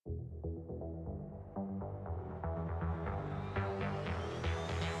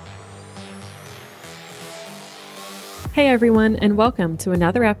Hey everyone, and welcome to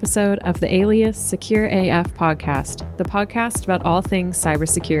another episode of the Alias Secure AF podcast, the podcast about all things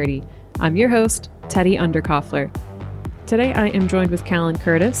cybersecurity. I'm your host, Teddy Underkoffler. Today I am joined with Callan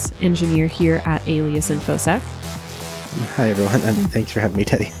Curtis, engineer here at Alias InfoSec. Hi everyone, and thanks for having me,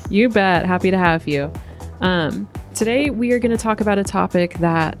 Teddy. You bet. Happy to have you. Today we are going to talk about a topic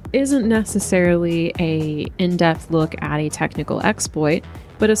that isn't necessarily a in-depth look at a technical exploit,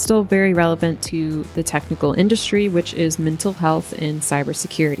 but is still very relevant to the technical industry, which is mental health in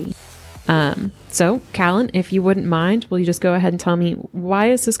cybersecurity. So, Callan, if you wouldn't mind, will you just go ahead and tell me, why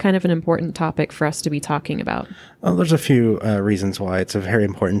is this kind of an important topic for us to be talking about? Well, there's a few reasons why it's a very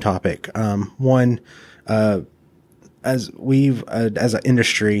important topic. One, as we've, as an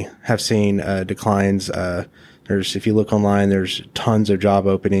industry, have seen declines. If you look online, there's tons of job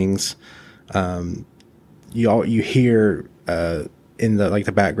openings. You hear in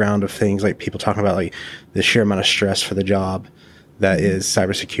the background of things like people talking about like the sheer amount of stress for the job that is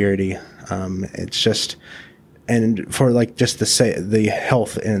cybersecurity. It's just, and for like just the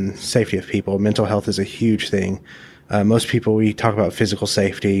health and safety of people, mental health is a huge thing. Most people, we talk about physical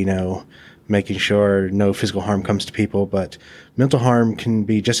safety, making sure no physical harm comes to people, but mental harm can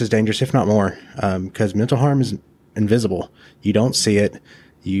be just as dangerous, if not more, because mental harm is invisible. You don't see it.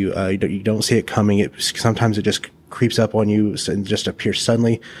 You don't see it coming. Sometimes it just creeps up on you and just appears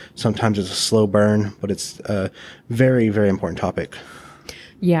suddenly. Sometimes it's a slow burn, but it's a very, very important topic.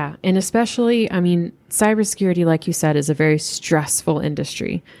 Yeah. And especially, cybersecurity, like you said, is a very stressful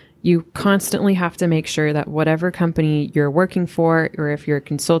industry. You constantly have to make sure that whatever company you're working for, or if you're a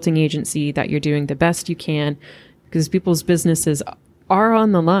consulting agency, that you're doing the best you can, because people's businesses are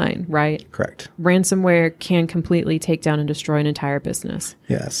on the line, right? Correct. Ransomware can completely take down and destroy an entire business.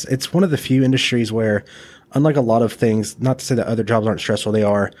 Yes. It's one of the few industries where, unlike a lot of things, not to say that other jobs aren't stressful, they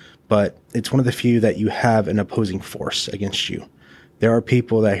are, but it's one of the few that you have an opposing force against you. There are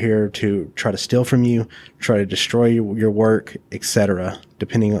people that are here to try to steal from you, try to destroy your work, etc.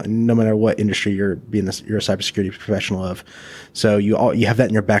 Depending on, no matter what industry you're a cybersecurity professional of. So you have that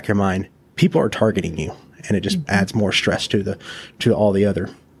in your back of your mind. People are targeting you, and it just adds more stress to all the other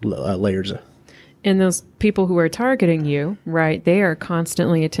layers. And those people who are targeting you, right, they are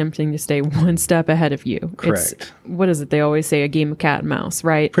constantly attempting to stay one step ahead of you. Correct. What is it? They always say a game of cat and mouse,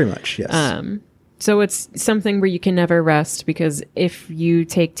 right? Pretty much, yes. So it's something where you can never rest, because if you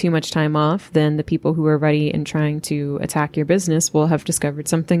take too much time off, then the people who are ready and trying to attack your business will have discovered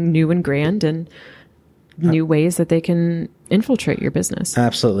something new and grand and new ways that they can infiltrate your business.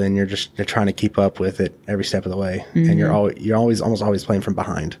 Absolutely. And they're trying to keep up with it every step of the way. Mm-hmm. And you're almost always playing from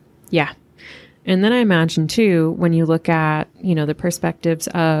behind. Yeah. And then I imagine too, when you look at, the perspectives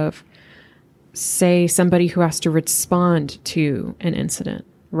of, say, somebody who has to respond to an incident,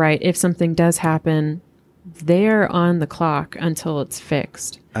 right? If something does happen, they're on the clock until it's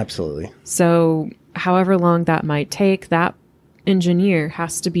fixed. Absolutely. So however long that might take, that engineer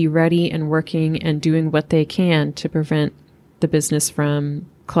has to be ready and working and doing what they can to prevent the business from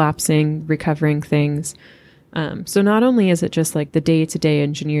collapsing, recovering things. So not only is it just like the day-to-day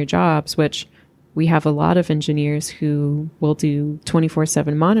engineer jobs, which we have a lot of engineers who will do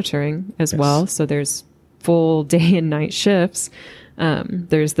 24/7 monitoring as well. So there's full day and night shifts.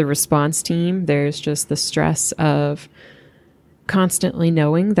 There's the response team. There's just the stress of constantly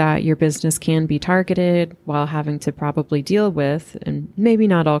knowing that your business can be targeted while having to probably deal with, and maybe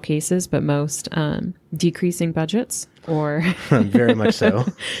not all cases, but most, decreasing budgets or very much so,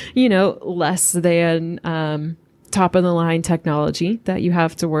 less than top of the line technology that you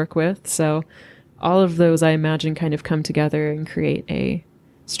have to work with. So all of those, I imagine, kind of come together and create a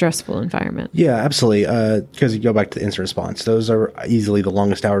stressful environment. Yeah, absolutely. Because you go back to the incident response, those are easily the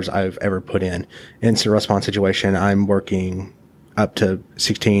longest hours I've ever put in. Incident response situation, I'm working up to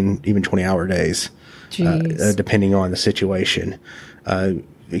 16, even 20-hour days, depending on the situation.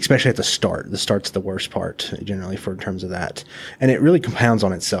 Especially at the start. The start's the worst part generally in terms of that. And it really compounds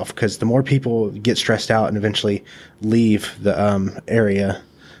on itself, because the more people get stressed out and eventually leave the area,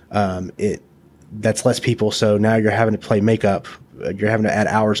 that's less people. So now you're having to play makeup. You're having to add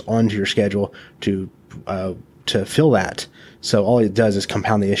hours onto your schedule to fill that. So all it does is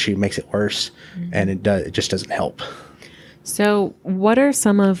compound the issue, makes it worse, and it just doesn't help. So what are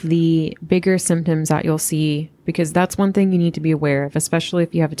some of the bigger symptoms that you'll see? Because that's one thing you need to be aware of, especially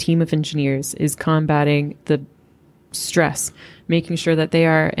if you have a team of engineers, is combating the stress, making sure that they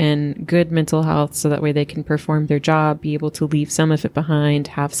are in good mental health so that way they can perform their job, be able to leave some of it behind,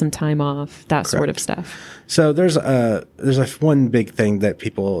 have some time off, that sort of stuff. So there's one big thing that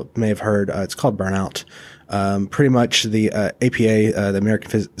people may have heard. It's called burnout. Pretty much the APA, the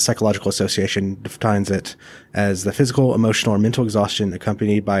American Psychological Association, defines it as the physical, emotional, or mental exhaustion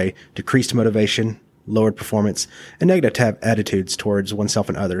accompanied by decreased motivation, lowered performance, and negative attitudes towards oneself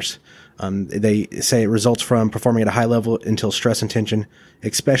and others. They say it results from performing at a high level until stress and tension,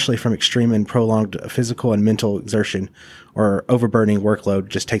 especially from extreme and prolonged physical and mental exertion or overburdening workload,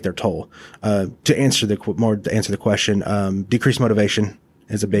 just take their toll. To answer the question, decreased motivation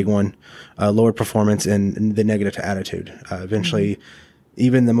is a big one, lowered performance, and the negative attitude. Eventually,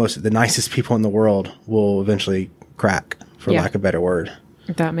 even the nicest people in the world will eventually crack, for lack of a better word.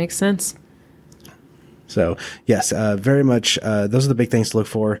 That makes sense. So yes, very much. Those are the big things to look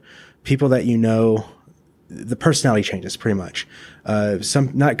for. People that the personality changes pretty much. Because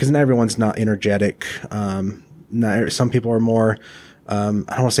not everyone's not energetic. Some people are more. I don't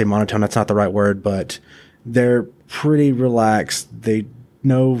want to say monotone. That's not the right word, but they're pretty relaxed. They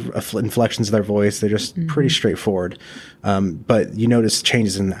know inflections of their voice. They're just pretty straightforward. But you notice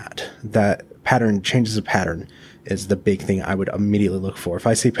changes in that pattern. Changes of pattern is the big thing I would immediately look for. If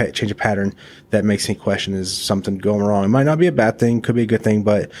I see change of pattern that makes me question, is something going wrong? It might not be a bad thing, could be a good thing,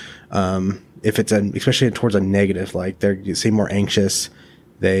 but if it's especially towards a negative, like they seem more anxious,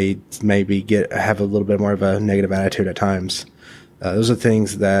 they maybe have a little bit more of a negative attitude at times. Those are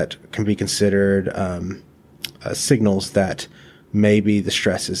things that can be considered signals that maybe the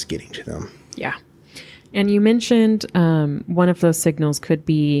stress is getting to them. Yeah. And you mentioned one of those signals could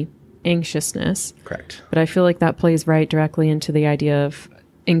be anxiousness. Correct. But I feel like that plays right directly into the idea of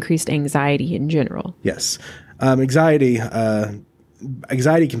increased anxiety in general. Yes. Anxiety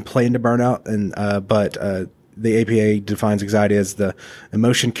can play into burnout, but the APA defines anxiety as the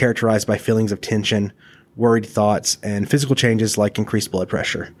emotion characterized by feelings of tension, worried thoughts, and physical changes like increased blood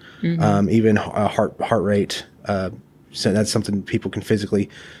pressure, even heart rate. So that's something people can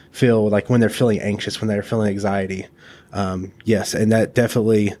physically feel, like when they're feeling anxious, when they're feeling anxiety. Yes, and that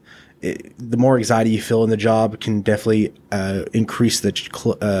definitely, the more anxiety you feel in the job can definitely increase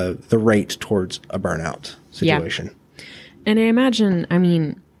the rate towards a burnout situation. Yeah. And I imagine,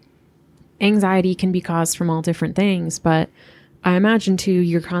 anxiety can be caused from all different things, but I imagine too,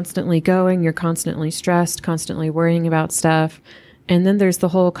 you're constantly going, you're constantly stressed, constantly worrying about stuff. And then there's the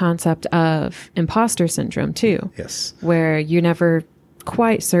whole concept of imposter syndrome too. Yes. Where you're never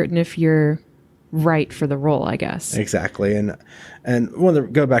quite certain if you're right for the role, I guess. Exactly. And want to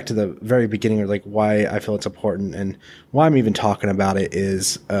go back to the very beginning, or like why I feel it's important and why I'm even talking about it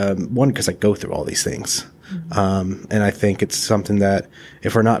is, one, because I go through all these things. And I think it's something that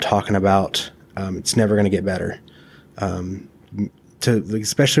if we're not talking about, it's never going to get better.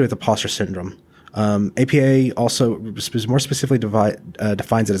 Especially with imposter syndrome. APA also more specifically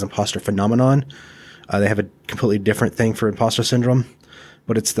defines it as imposter phenomenon. They have a completely different thing for imposter syndrome,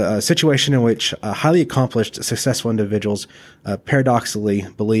 but it's the situation in which highly accomplished, successful individuals paradoxically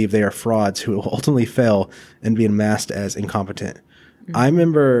believe they are frauds who will ultimately fail and be masked as incompetent. I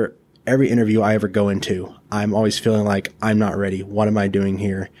remember every interview I ever go into, I'm always feeling like I'm not ready. What am I doing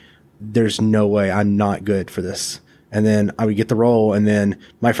here? There's no way. I'm not good for this. And then I would get the role, and then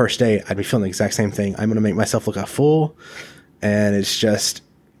my first day, I'd be feeling the exact same thing. I'm going to make myself look a fool, and it's just,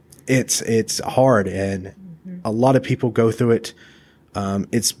 it's hard, and a lot of people go through it. I'm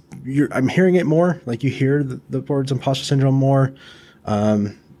hearing it more, like you hear the words imposter syndrome more,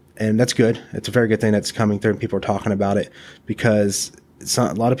 and that's good. It's a very good thing that's coming through, and people are talking about it because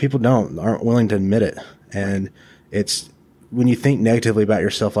a lot of people aren't willing to admit it, and it's. When you think negatively about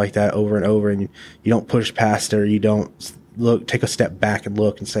yourself like that over and over, and you don't push past it, or you don't take a step back and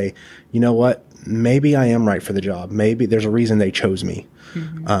look and say, you know what, maybe I am right for the job. Maybe there's a reason they chose me.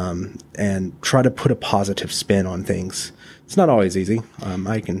 And try to put a positive spin on things. It's not always easy.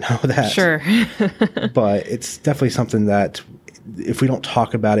 I can know that. Sure. But it's definitely something that if we don't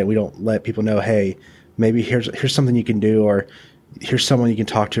talk about it, we don't let people know, hey, maybe here's something you can do, or here's someone you can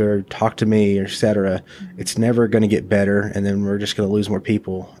talk to, or talk to me, or et cetera. It's never going to get better, and then we're just going to lose more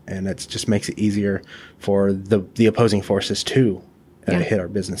people, and that just makes it easier for the opposing forces to hit our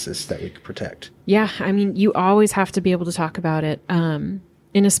businesses that we could protect. Yeah, you always have to be able to talk about it, and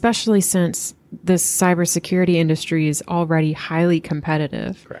especially since the cybersecurity industry is already highly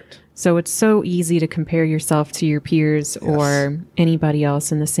competitive. Correct. So it's so easy to compare yourself to your peers or anybody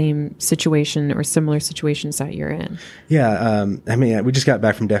else in the same situation or similar situations that you're in. Yeah. We just got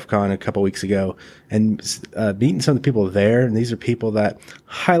back from DEF CON a couple weeks ago and meeting some of the people there. And these are people that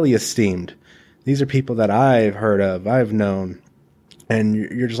highly esteemed. these are people that I've heard of, I've known, and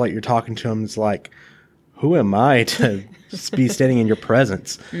you're just like, you're talking to them. It's like, who am I to be standing in your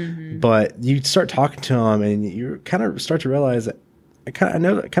presence? Mm-hmm. But you start talking to them, and you kind of start to realize that I kind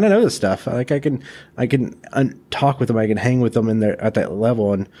of know this stuff. Like I can talk with them, I can hang with them in there at that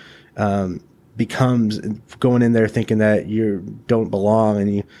level, and becomes going in there thinking that you don't belong,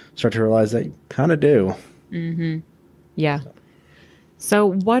 and you start to realize that you kind of do. Mm-hmm. Yeah. So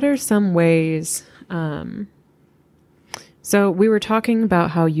what are some ways, so we were talking about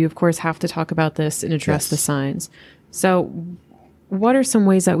how you, of course, have to talk about this and address the signs. So what are some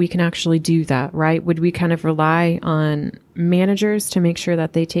ways that we can actually do that, right? Would we kind of rely on managers to make sure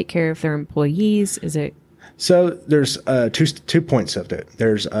that they take care of their employees? Is it? So there's two points of it.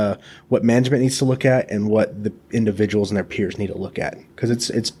 There's what management needs to look at and what the individuals and their peers need to look at, because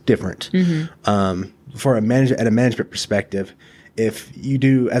it's different. Mm-hmm. For a management perspective, if you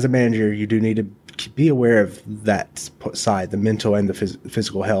do, as a manager, you do need to be aware of that side, the mental and the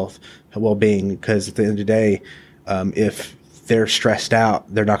physical health, well-being, because at the end of the day, if they're stressed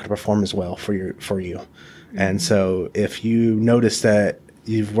out, they're not going to perform as well for you. Mm-hmm. And so if you notice that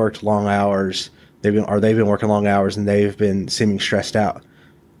you've worked long hours, they've been working long hours and they've been seeming stressed out,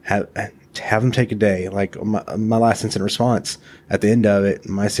 have them take a day. Like my last incident response, at the end of it,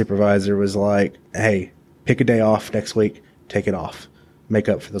 my supervisor was like, hey, pick a day off next week, take it off, make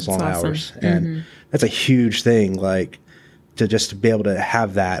up for those long hours. And that's a huge thing, like to be able to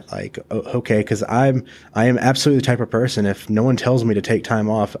have that, like, okay, because I am absolutely the type of person, if no one tells me to take time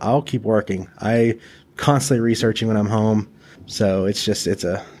off, I'll keep working. I constantly researching when I'm home. So it's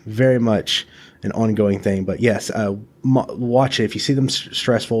a very much an ongoing thing. But yes, watch it. If you see them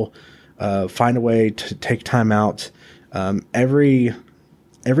stressful, find a way to take time out. Every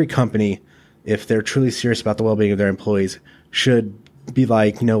company, if they're truly serious about the well-being of their employees, should be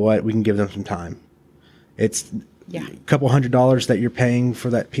like, you know what, we can give them some time. It's a couple $100 that you're paying for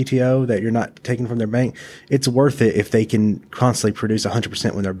that PTO that you're not taking from their bank. It's worth it if they can constantly produce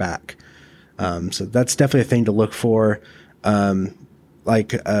 100% when they're back. So that's definitely a thing to look for. Give them,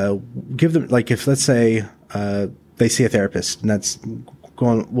 like, if let's say they see a therapist, and that's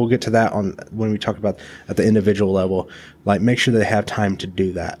going, we'll get to that on when we talk about at the individual level. Like, make sure that they have time to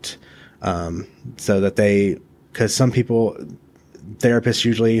do that, so that because some people, therapists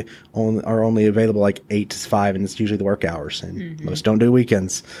usually are only available like 8 to 5, and it's usually the work hours, and most don't do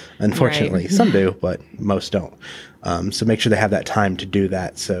weekends, unfortunately. Right. Some do, but most don't. So make sure they have that time to do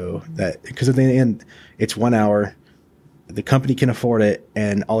that, so that, because at the end, it's 1 hour. The company can afford it,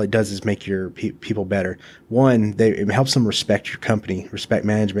 and all it does is make your people better. One, it helps them respect your company, respect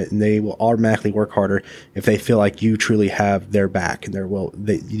management, and they will automatically work harder if they feel like you truly have their back and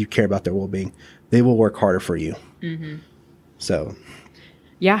you care about their well-being. They will work harder for you. Mm-hmm. So,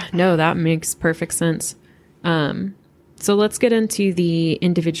 yeah, no, that makes perfect sense. So let's get into the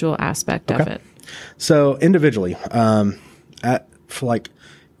individual aspect of it. So individually,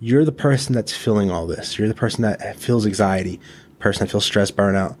 you're the person that's feeling all this. You're the person that feels anxiety, person that feels stress,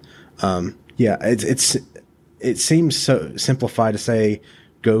 burnout. It seems so simplified to say,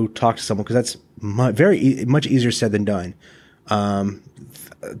 go talk to someone, because that's much easier said than done.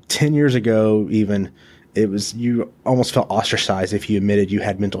 10 years ago, even, you almost felt ostracized if you admitted you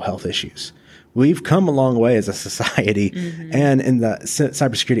had mental health issues. We've come a long way as a society, and in the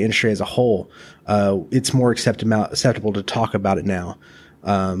cybersecurity industry as a whole, it's more acceptable to talk about it now.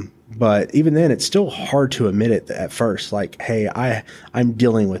 But even then, it's still hard to admit it at first. Like, hey, I'm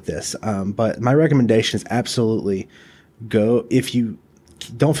dealing with this. But my recommendation is absolutely go. If you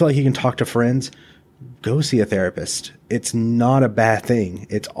don't feel like you can talk to friends, go see a therapist. It's not a bad thing.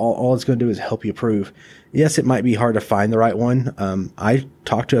 It's all it's going to do is help you improve. Yes, it might be hard to find the right one. I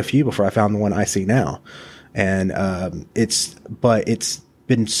talked to a few before I found the one I see now, and it's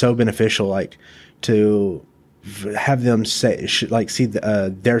been so beneficial, like, to have them see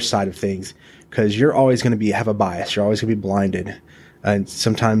their side of things, because you're always going to have a bias. You're always going to be blinded, and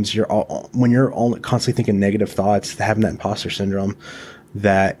sometimes when you're constantly thinking negative thoughts, having that imposter syndrome,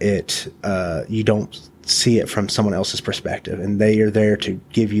 that you don't see it from someone else's perspective, and they are there to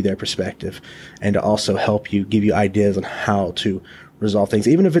give you their perspective and to also help you, give you ideas on how to resolve things,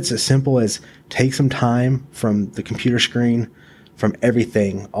 even if it's as simple as take some time from the computer screen, from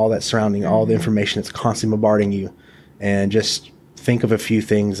everything, all that surrounding, all the information that's constantly bombarding you, and just think of a few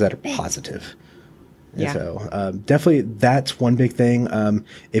things that are positive. And so definitely that's one big thing.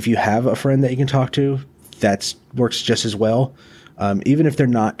 If you have a friend that you can talk to, that works just as well. Even if they're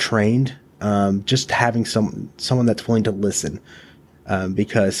not trained, just having someone that's willing to listen,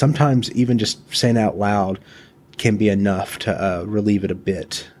 because sometimes even just saying out loud can be enough to relieve it a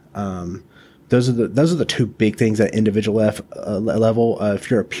bit. those are the two big things at individual level.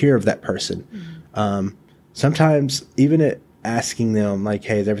 If you're a peer of that person, sometimes even asking them like,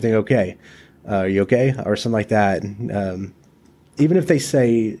 "Hey, is everything okay? Are you okay?" or something like that. Even if they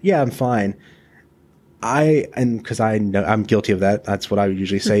say, "Yeah, I'm fine," because I know I'm guilty of that. That's what I would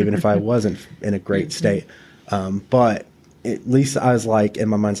usually say, even if I wasn't in a great state. But at least I was like, in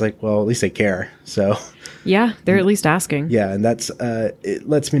my mind's like, well, at least they care. So yeah, they're at least asking. Yeah, and that's it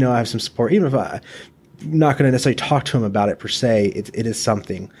lets me know I have some support, even if I'm not going to necessarily talk to them about it per se. It is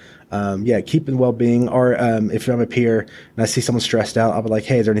something. Keeping well-being, or if I'm a peer and I see someone stressed out, I'll be like,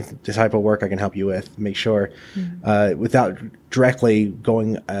 hey, is there any type of work I can help you with? Make sure, without directly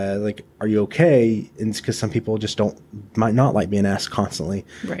going, like, are you okay? And because some people just might not like being asked constantly.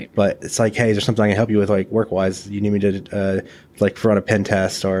 Right. But it's like, hey, is there something I can help you with, like work-wise? You need me to, like, for on a pen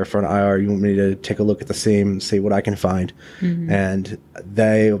test or for an IR, you want me to take a look at the seam and see what I can find? And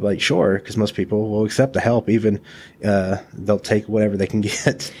they like, sure, because most people will accept the help, even they'll take whatever they can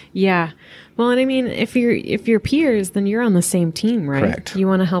get. Yeah. Well, and I mean, if you're peers, then you're on the same team, right? Correct. You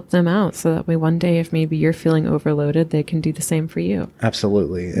want to help them out so that way one day, if maybe you're feeling overloaded, they can do the same for you.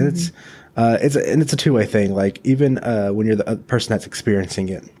 Absolutely. And it's a two-way thing. Like, even when you're the person that's experiencing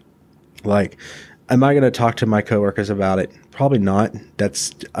it, like, am I going to talk to my coworkers about it? Probably not.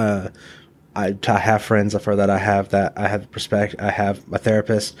 That's I have friends for that. I have I have a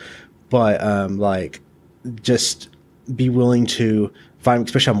therapist, but like, just be willing to find,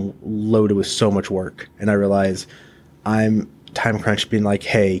 especially I'm loaded with so much work, and I realize I'm time crunched, being like,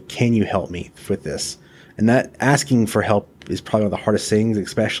 hey, can you help me with this? And that asking for help is probably one of the hardest things,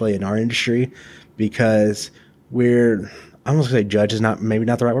 especially in our industry, because I'm almost going to say judge is maybe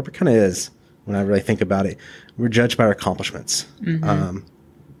not the right word, but kind of is when I really think about it. We're judged by our accomplishments,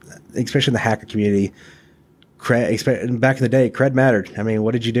 especially in the hacker community. Back in the day, cred mattered. I mean,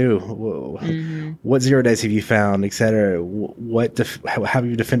 what did you do? What 0 days have you found, et cetera? How have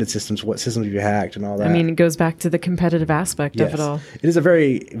you defended systems? What systems have you hacked, and all that? I mean, it goes back to the competitive aspect of it all. It is a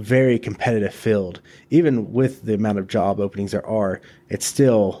very, very competitive field. Even with the amount of job openings there are, it's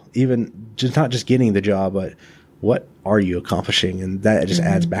still not just getting the job, but what are you accomplishing? And that just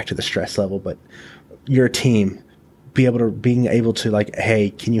adds back to the stress level. But your team, being able to like,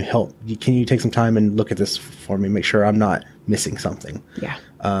 hey, can you help? Can you take some time and look at this for me? Make sure I'm not missing something. Yeah.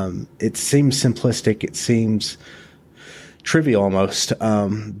 It seems simplistic. It seems trivial almost.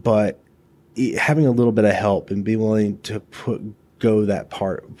 But having a little bit of help and be willing to go that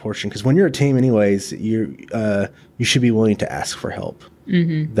portion. Because when you're a team anyways, you should be willing to ask for help.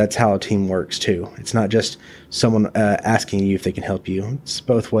 That's how a team works too. It's not just someone asking you if they can help you. It's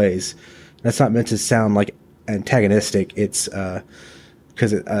both ways. That's not meant to sound like antagonistic. It's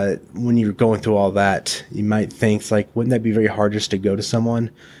because when you're going through all that, you might think, like, wouldn't that be very hard just to go to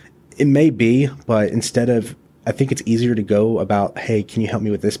someone? It may be, but I think it's easier to go about, hey, can you help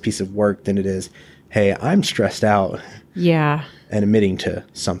me with this piece of work, than it is, hey, I'm stressed out. Yeah. And admitting to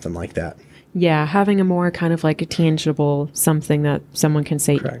something like that. Yeah, having a more kind of like a tangible something that someone can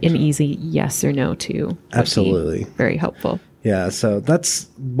say an easy yes or no to. Absolutely. Very helpful. Yeah, so that's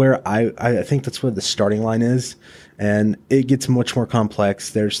where I think that's where the starting line is. And it gets much more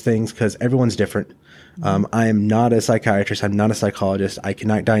complex. There's things, because everyone's different. I am not a psychiatrist. I'm not a psychologist. I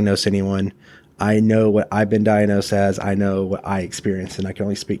cannot diagnose anyone. I know what I've been diagnosed as. I know what I experience, and I can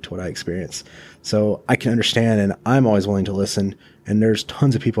only speak to what I experience. So I can understand, and I'm always willing to listen. And there's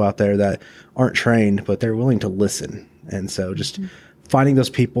tons of people out there that aren't trained, but they're willing to listen. And so just finding those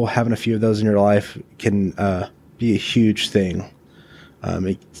people, having a few of those in your life can be a huge thing.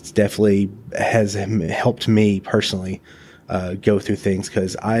 It definitely has helped me personally go through things,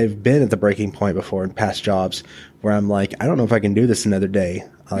 because I've been at the breaking point before in past jobs where I'm like, I don't know if I can do this another day.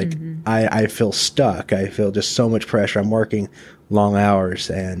 Like, I feel stuck. I feel just so much pressure. I'm working long hours,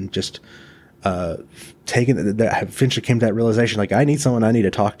 and just I eventually came to that realization, like, I need someone I need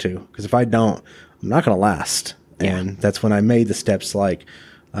to talk to, because if I don't, I'm not going to last. Yeah. And that's when I made the steps, like,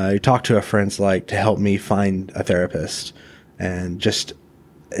 talk to a friend's, like, to help me find a therapist. And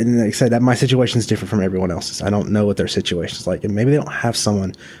like I said, that my situation is different from everyone else's. I don't know what their situation is like, and maybe they don't have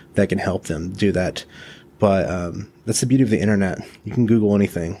someone that can help them do that. But that's the beauty of the internet. You can Google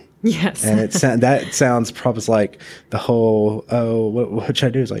anything. Yes. And that sounds probably like the whole, what should I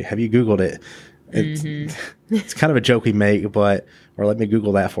do? Is like, have you Googled it? It's kind of a joke we make, or let me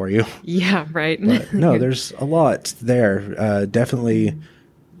Google that for you. Yeah, right. But no, there's a lot there. Definitely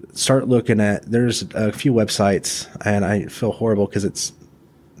start looking at, there's a few websites, and I feel horrible because it's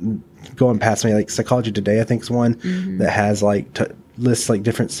going past me. Like Psychology Today, I think, is one that has like lists like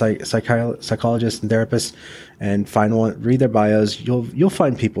different psychologists and therapists, and read their bios. You'll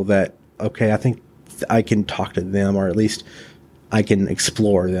find people that okay, I think I can talk to them, or at least I can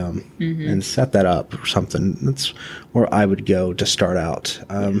explore them and set that up or something. That's where I would go to start out.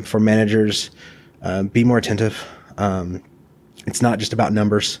 For managers, be more attentive. It's not just about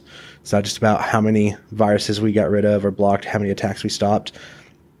numbers. It's not just about how many viruses we got rid of or blocked, how many attacks we stopped.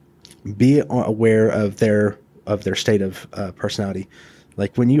 Be aware of their state of personality.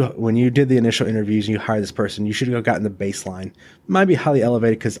 Like when you did the initial interviews and you hired this person, you should have gotten the baseline. It might be highly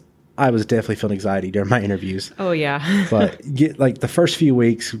elevated because I was definitely feeling anxiety during my interviews. Oh yeah. But get like the first few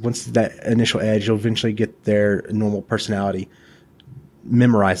weeks, once that initial edge, you'll eventually get their normal personality.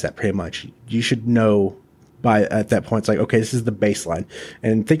 Memorize that pretty much. You should know by at that point. It's like, okay, this is the baseline.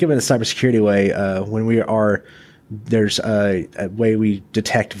 And think of it in a cybersecurity way. There's a way we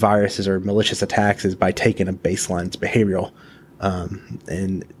detect viruses or malicious attacks is by taking a baseline. It's behavioral.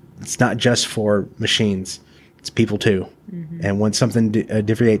 And it's not just for machines. It's people too. And when something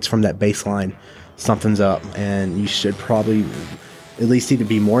deviates from that baseline, something's up, and you should probably at least either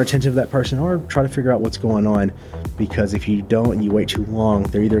be more attentive to that person or try to figure out what's going on, because if you don't and you wait too long,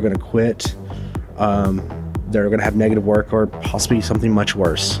 they're either going to quit, they're going to have negative work, or possibly something much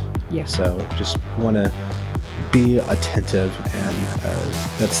worse. Yeah. So just want to be attentive, and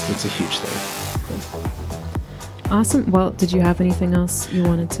that's a huge thing. Awesome. Well, did you have anything else you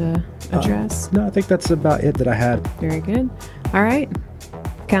wanted to address? No, I think that's about it that I had. Very good. All right.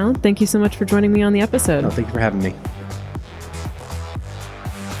 Callan, thank you so much for joining me on the episode. No, thank you for having me.